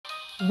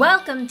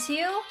Welcome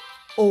to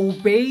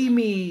Obey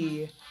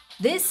Me.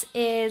 This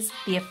is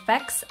the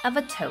effects of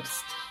a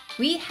toast.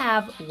 We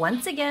have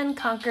once again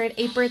conquered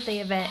a birthday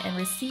event and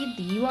received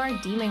the You Are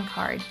Demon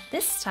card,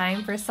 this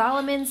time for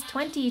Solomon's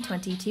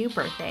 2022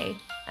 birthday.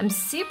 I'm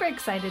super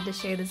excited to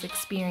share this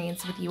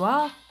experience with you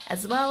all,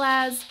 as well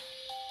as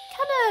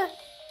kind of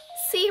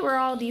see where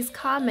all these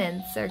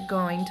comments are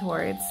going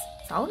towards.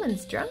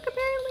 Solomon's drunk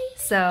apparently,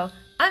 so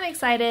I'm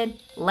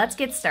excited. Let's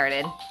get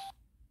started.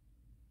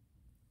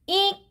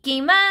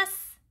 Ikimasu!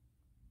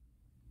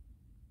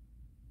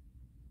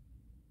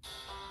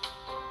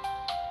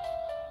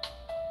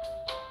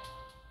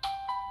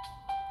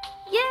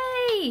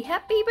 Yay!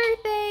 Happy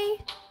birthday!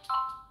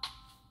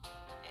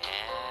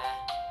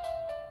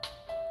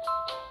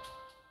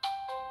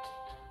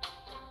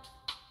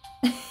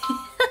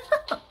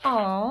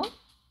 Aww.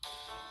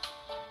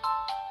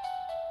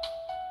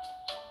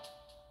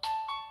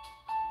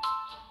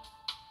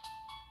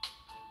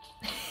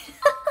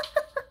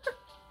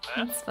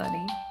 That's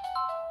funny.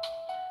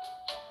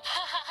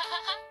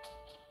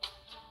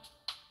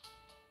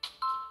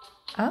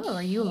 Oh,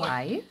 are you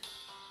live?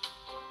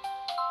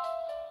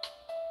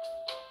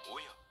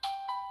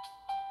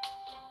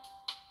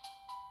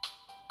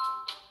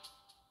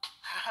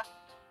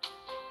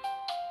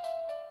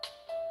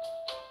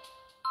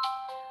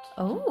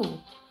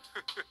 Oh.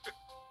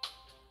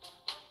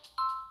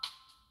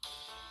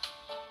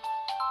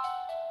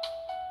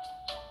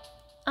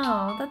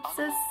 Oh, that's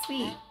so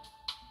sweet.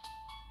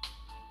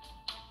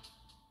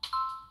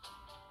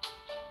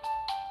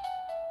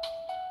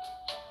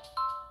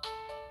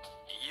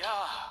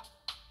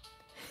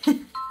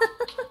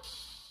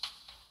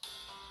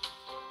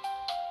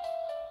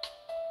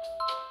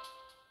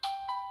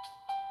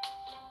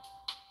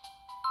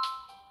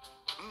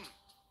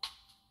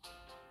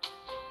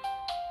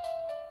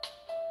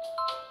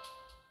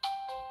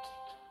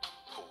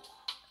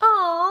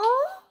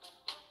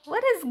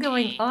 What is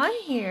going on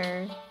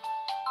here?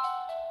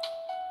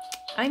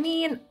 I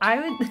mean, I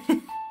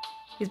would...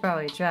 He's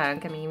probably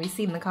drunk. I mean, we've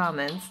seen the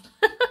comments.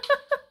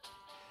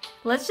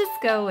 Let's just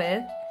go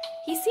with...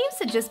 He seems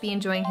to just be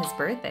enjoying his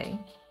birthday.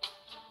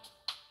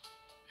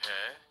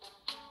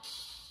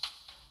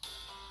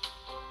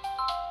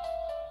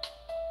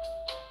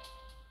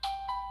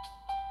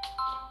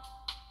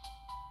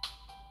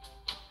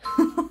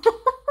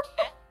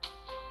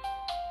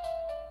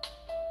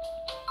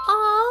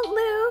 Aw,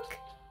 Luke!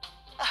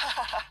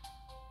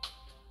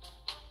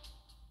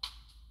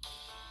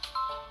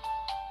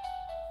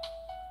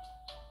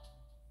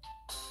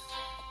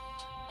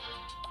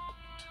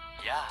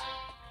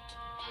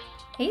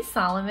 Hey,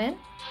 Solomon.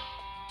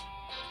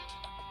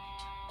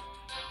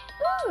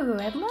 Ooh,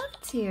 I'd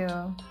love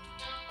to.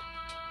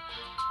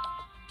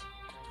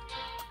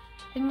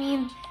 I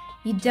mean,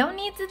 you don't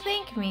need to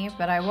thank me,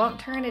 but I won't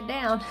turn it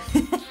down.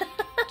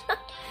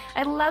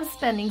 I love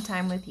spending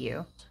time with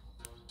you.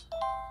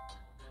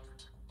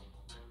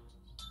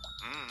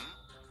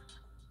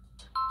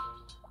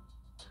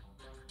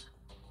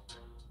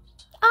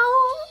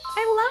 Oh,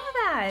 I love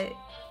that.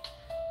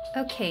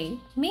 Okay,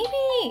 maybe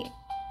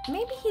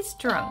he's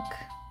drunk.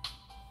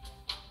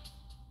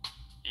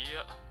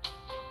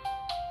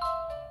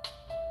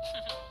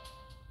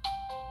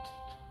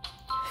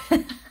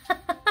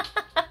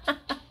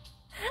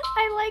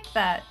 I like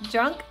that.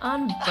 Drunk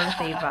on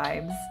birthday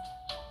vibes.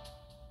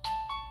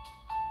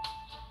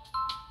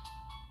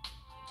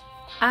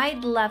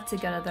 I'd love to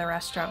go to the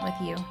restaurant with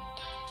you.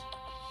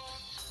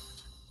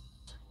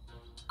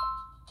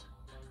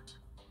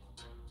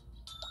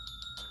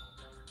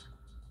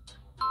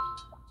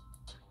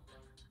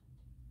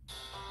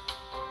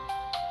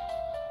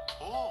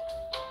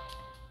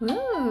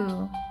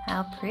 Ooh,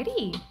 how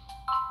pretty.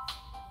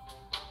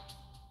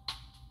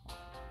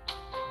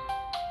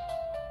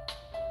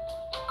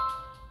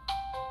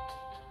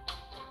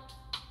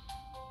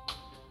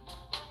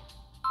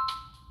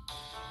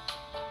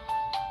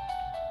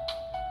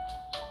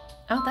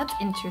 Oh, that's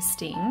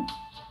interesting.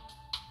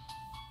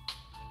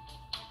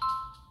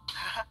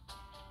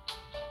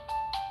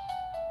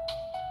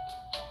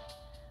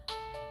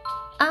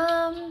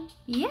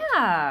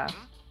 Yeah.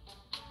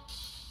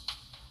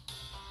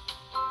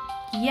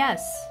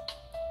 Yes.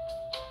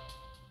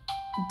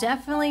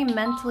 Definitely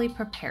mentally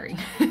preparing.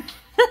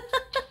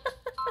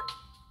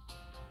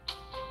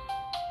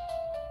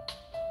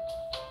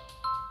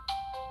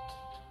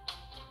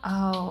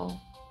 Oh,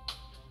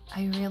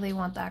 I really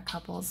want that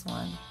couples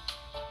one.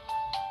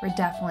 We're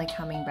definitely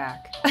coming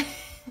back.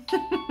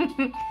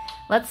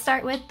 Let's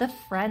start with the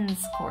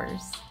friends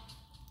course.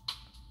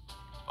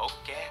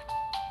 Okay.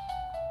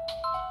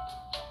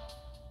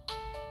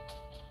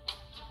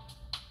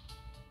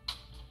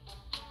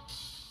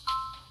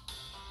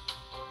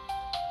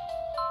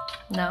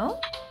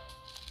 No?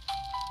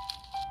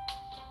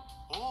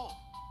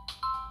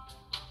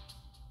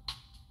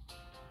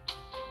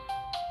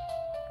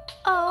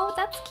 Oh,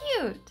 that's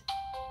cute.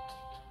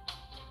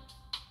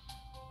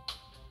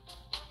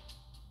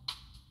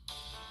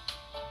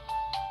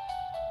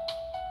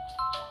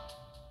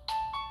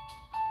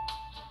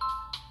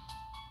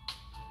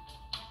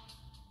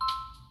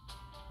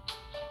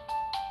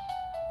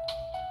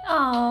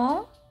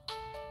 Oh,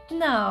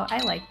 no, I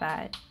like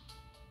that.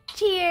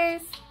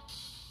 Cheers!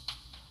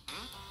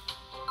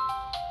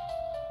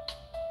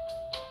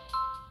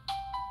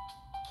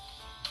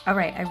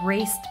 Alright, I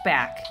raced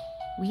back.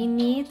 We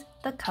need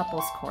the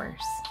couples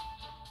course.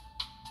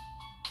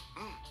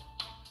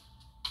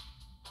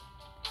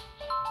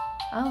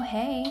 Oh,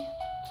 hey.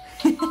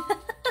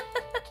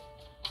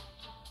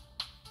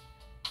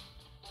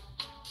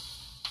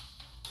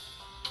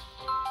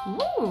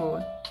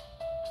 Ooh.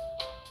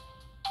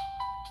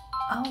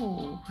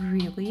 Oh,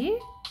 really?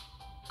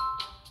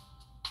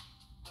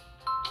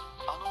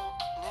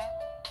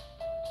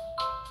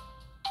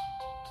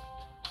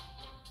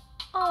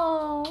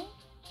 Oh.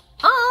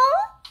 Oh.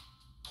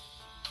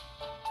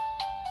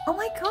 Oh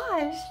my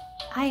gosh.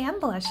 I am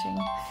blushing.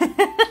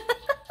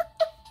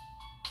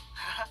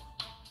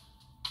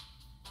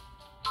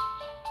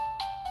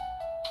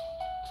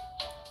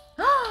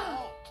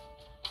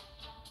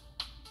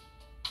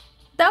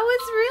 That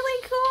was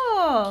really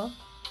cool.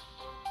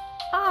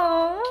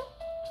 Oh.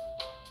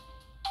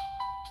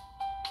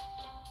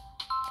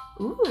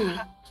 Ooh.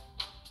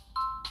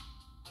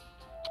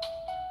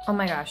 Oh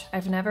my gosh,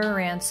 I've never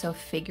ran so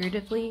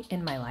figuratively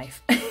in my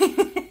life.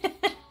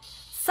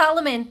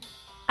 Solomon,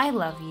 I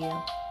love you.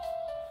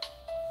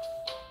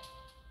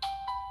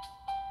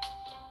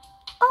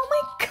 Oh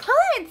my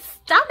god,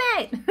 stop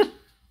it!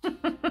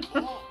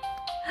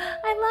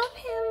 I love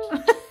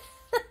him.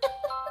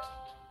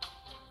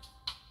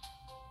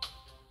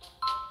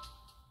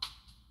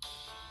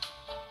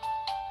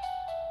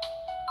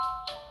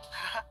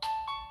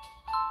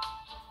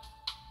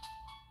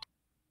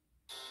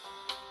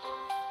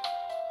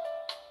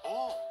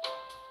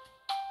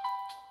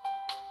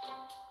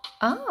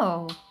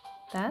 Oh,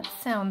 that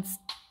sounds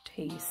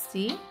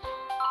tasty.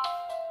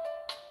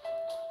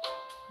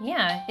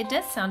 Yeah, it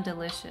does sound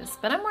delicious,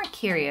 but I'm more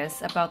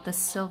curious about the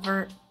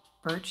silver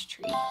birch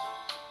tree.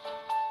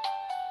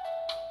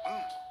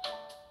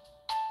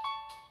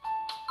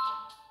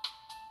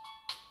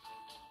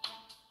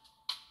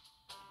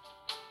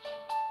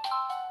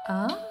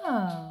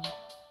 Oh.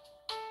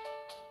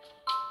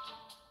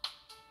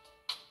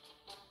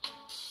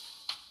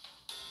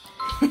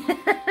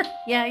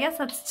 Yeah, I guess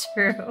that's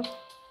true.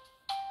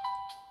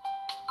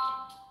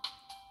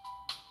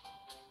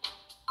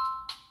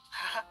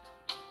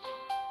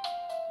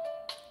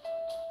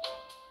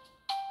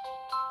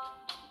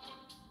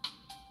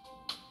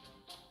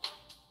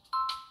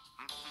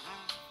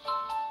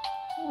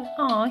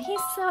 Oh, he's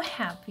so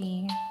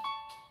happy.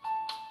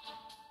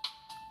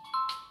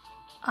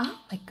 Oh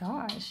my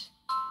gosh.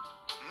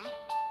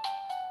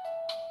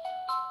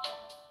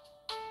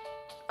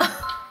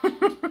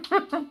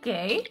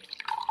 Okay.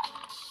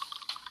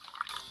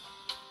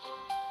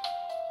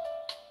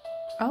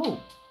 Oh.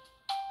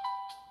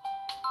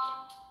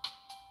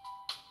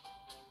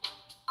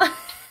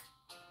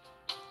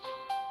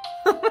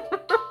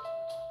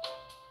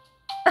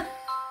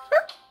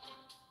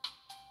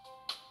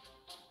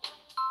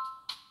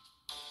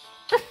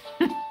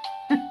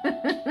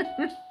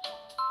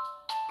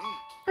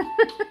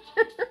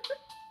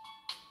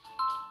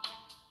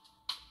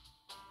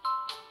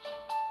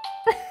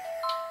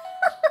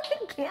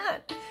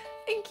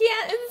 I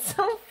can't, it's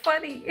so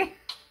funny.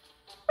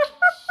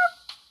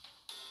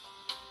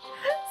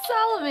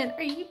 Solomon,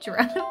 are you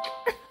drunk?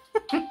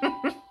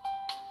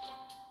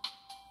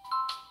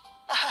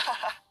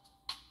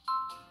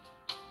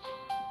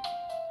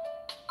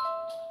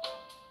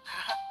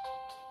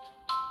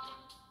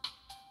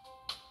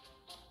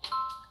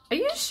 Are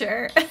you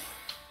sure?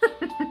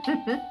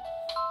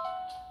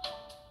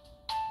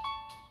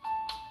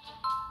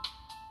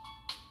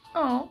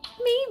 Oh,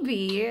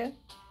 maybe.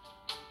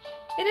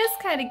 It is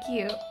kind of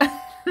cute.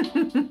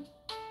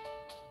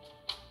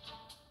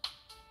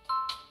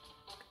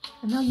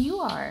 No, you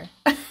are.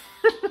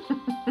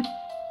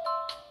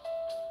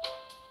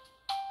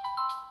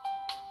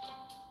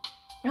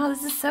 Oh,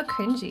 this is so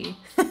cringy.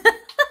 But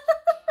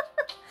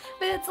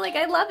it's like,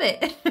 I love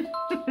it.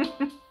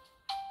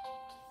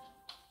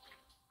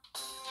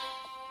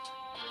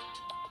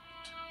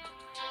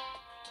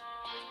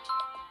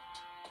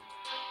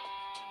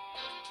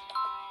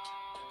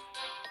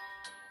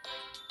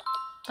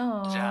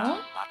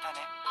 Oh.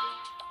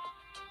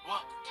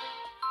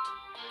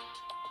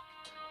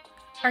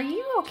 Are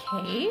you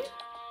okay?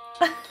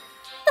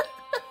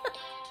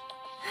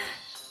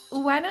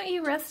 Why don't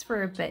you rest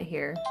for a bit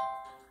here?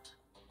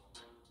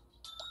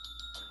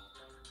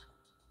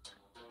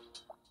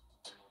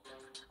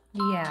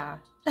 Yeah.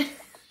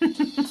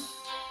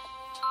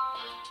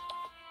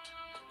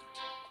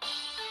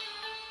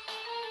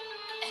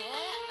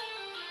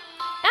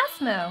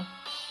 Asmo.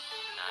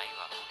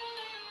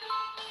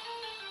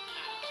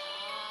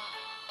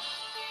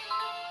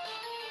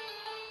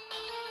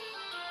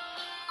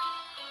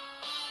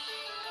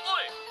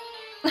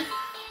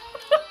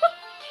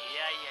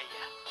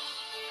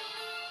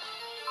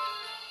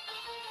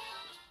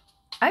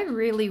 I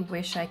really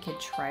wish I could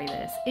try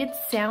this. It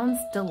sounds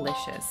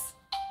delicious.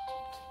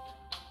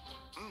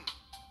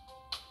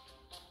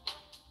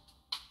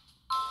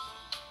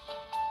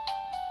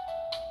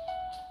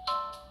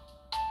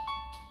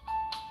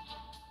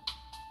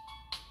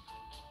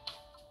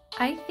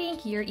 I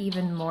think you're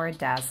even more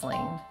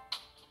dazzling.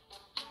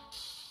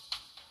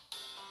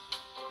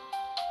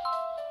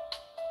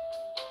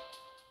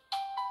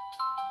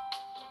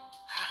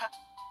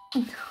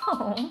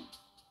 No.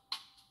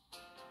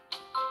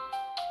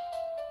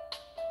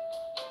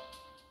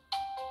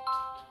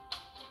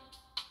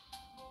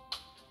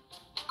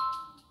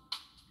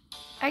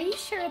 Are you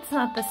sure it's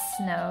not the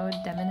snow,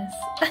 Deminus?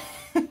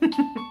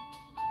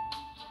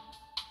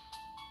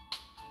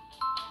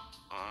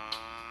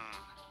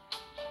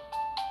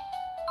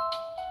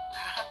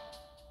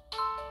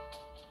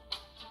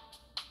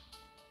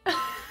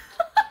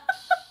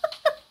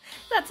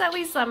 That's how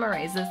he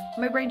summarizes.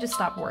 My brain just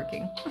stopped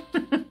working.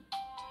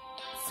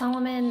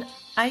 Solomon,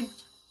 I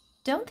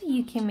don't think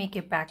you can make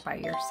it back by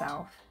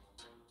yourself.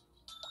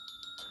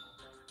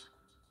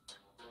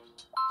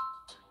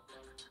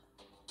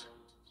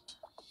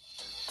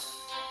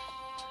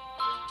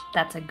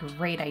 That's a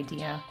great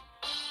idea.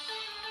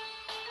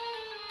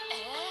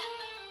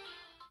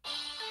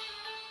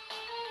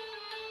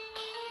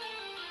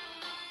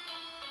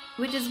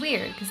 Which is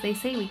weird, because they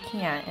say we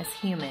can't as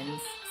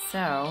humans,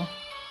 so...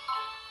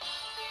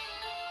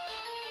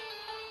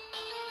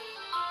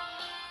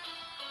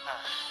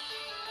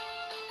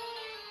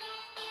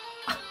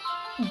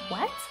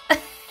 What?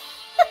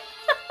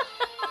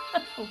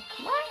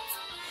 What?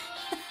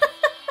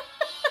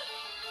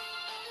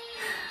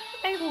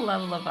 I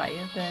love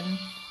Leviathan.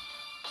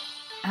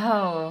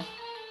 Oh.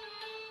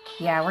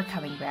 Yeah, we're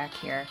coming back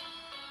here.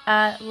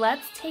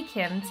 Let's take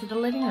him to the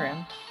living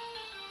room.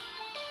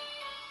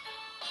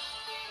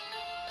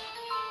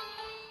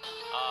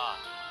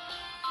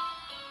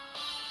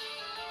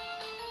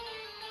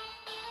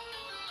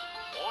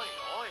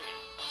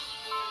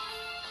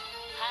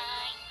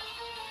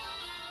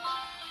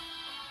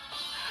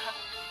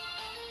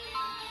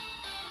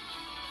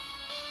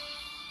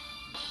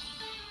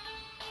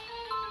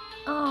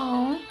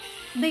 Oh,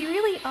 they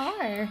really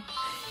are.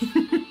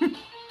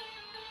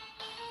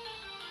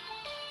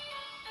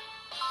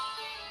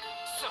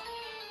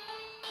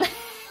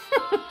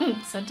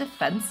 So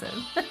defensive.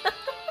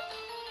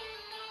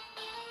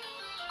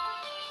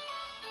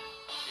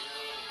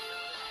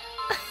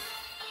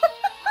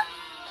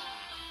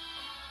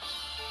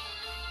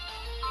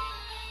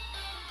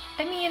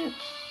 I mean,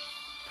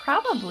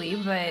 probably,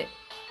 but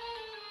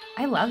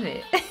I love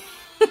it.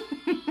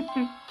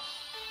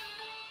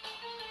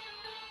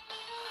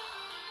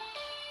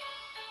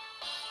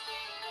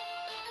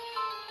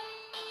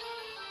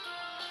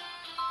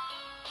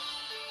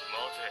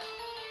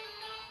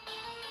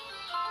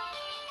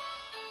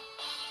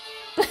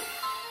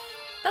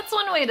 That's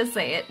one way to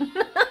say it.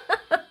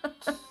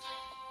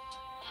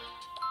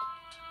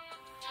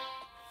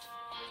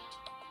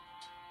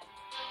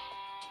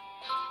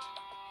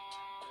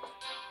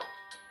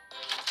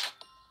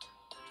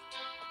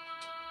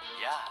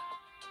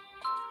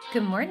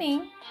 Good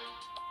morning.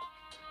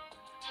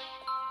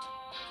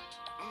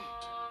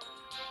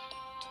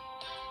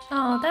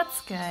 Oh,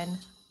 that's good.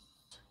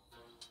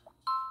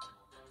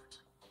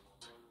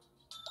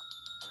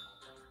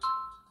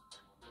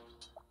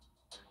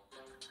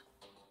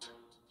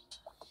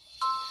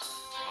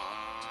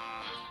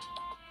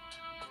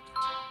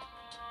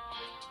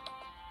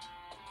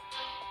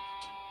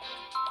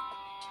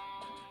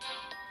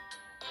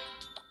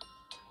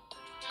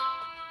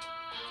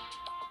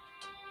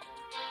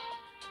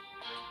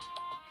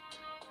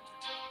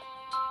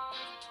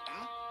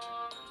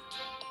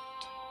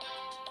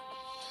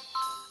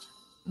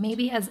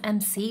 Maybe as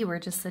MC, we're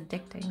just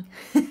addicting.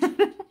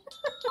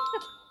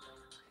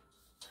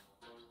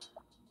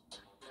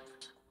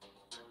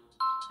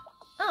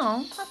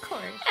 Oh, of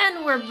course.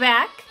 And we're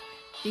back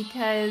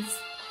because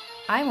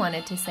I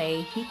wanted to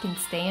say he can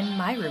stay in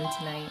my room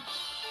tonight.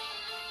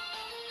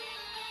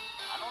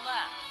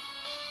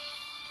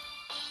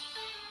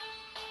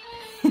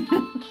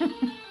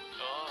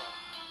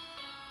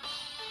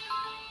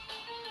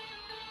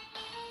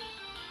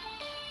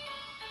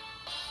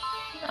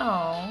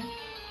 Oh.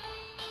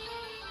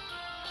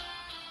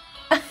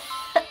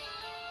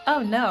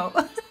 Oh no.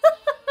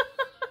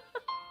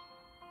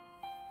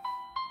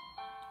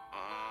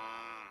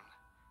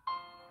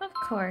 Of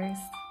course.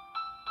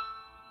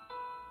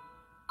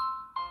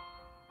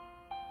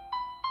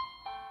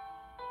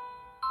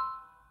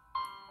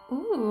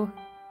 Ooh.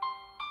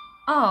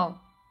 Oh.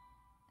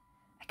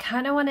 I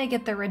kind of want to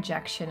get the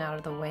rejection out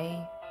of the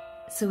way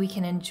so we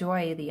can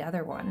enjoy the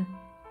other one.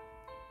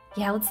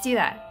 Yeah, let's do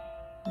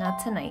that. Not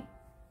tonight.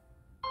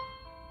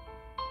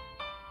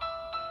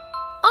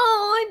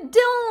 Oh, I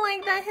don't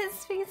like that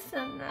his face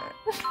said that.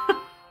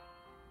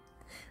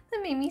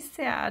 That made me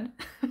sad.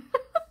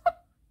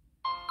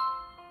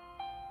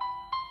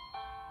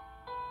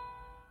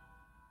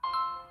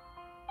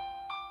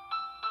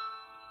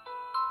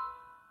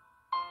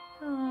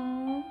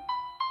 Oh.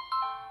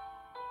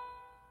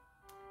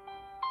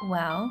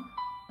 Well,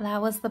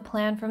 that was the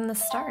plan from the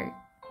start.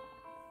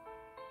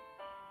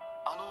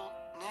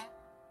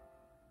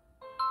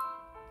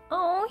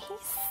 Oh,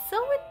 he's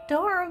so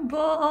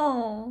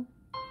adorable.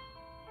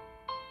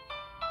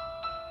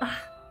 Ugh,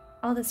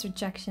 all this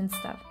rejection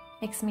stuff.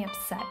 Makes me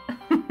upset.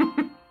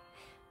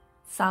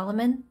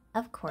 Solomon,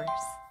 of course.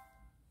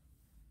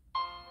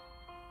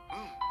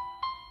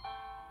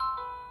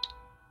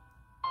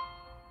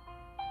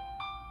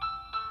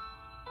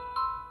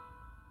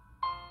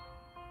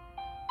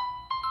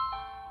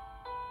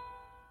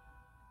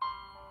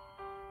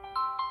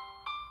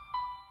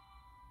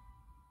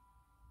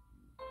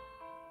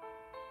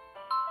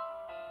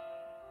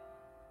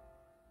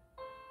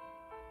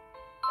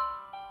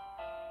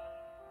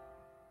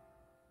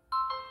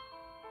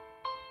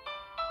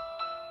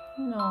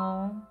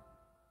 No.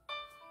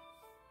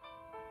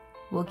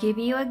 We'll give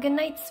you a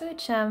goodnight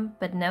smoochum,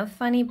 but no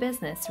funny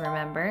business,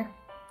 remember?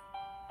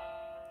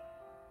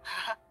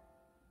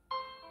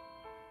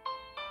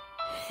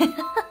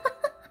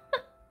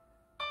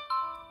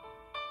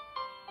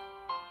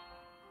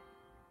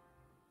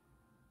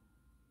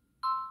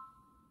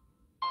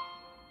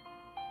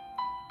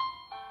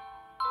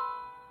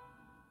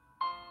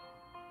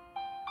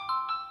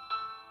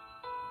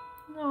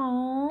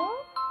 Aww,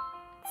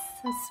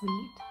 so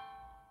sweet.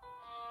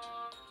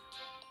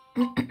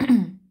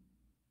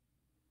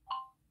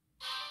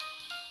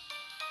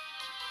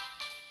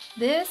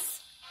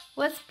 This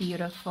was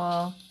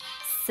beautiful.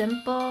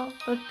 Simple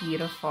but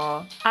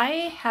beautiful.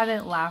 I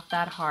haven't laughed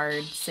that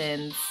hard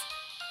since...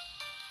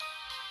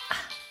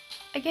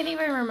 I can't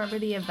even remember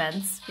the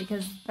events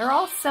because they're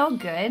all so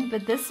good,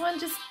 but this one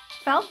just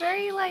felt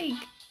very like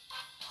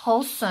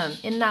wholesome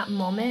in that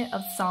moment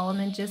of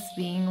Solomon just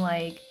being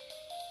like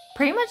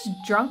pretty much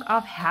drunk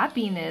off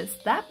happiness.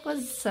 That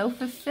was so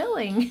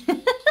fulfilling.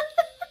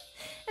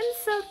 And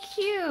so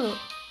cute.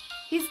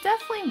 He's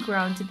definitely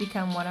grown to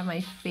become one of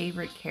my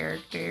favorite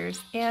characters,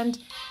 and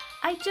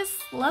I just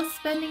love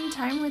spending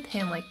time with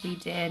him like we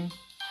did.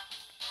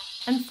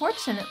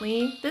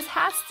 Unfortunately, this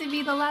has to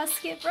be the last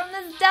skip from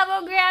this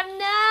Devilgram.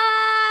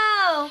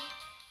 No!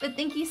 But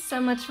thank you so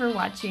much for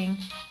watching.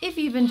 If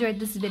you've enjoyed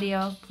this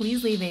video,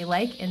 please leave a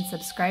like and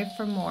subscribe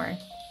for more.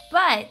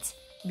 But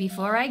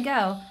before I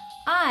go,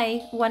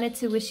 I wanted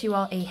to wish you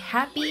all a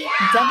happy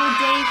Devil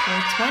Day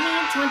for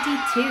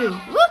 2022.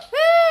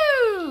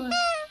 Woohoo!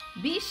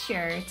 Be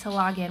sure to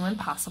log in when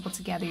possible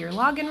to gather your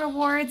login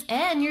rewards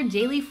and your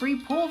daily free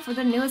pull for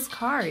the newest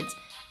cards.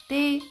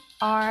 They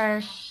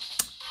are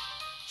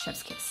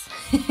chef's kiss.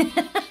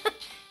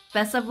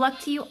 Best of luck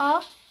to you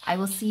all. I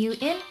will see you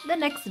in the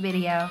next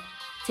video.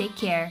 Take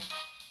care.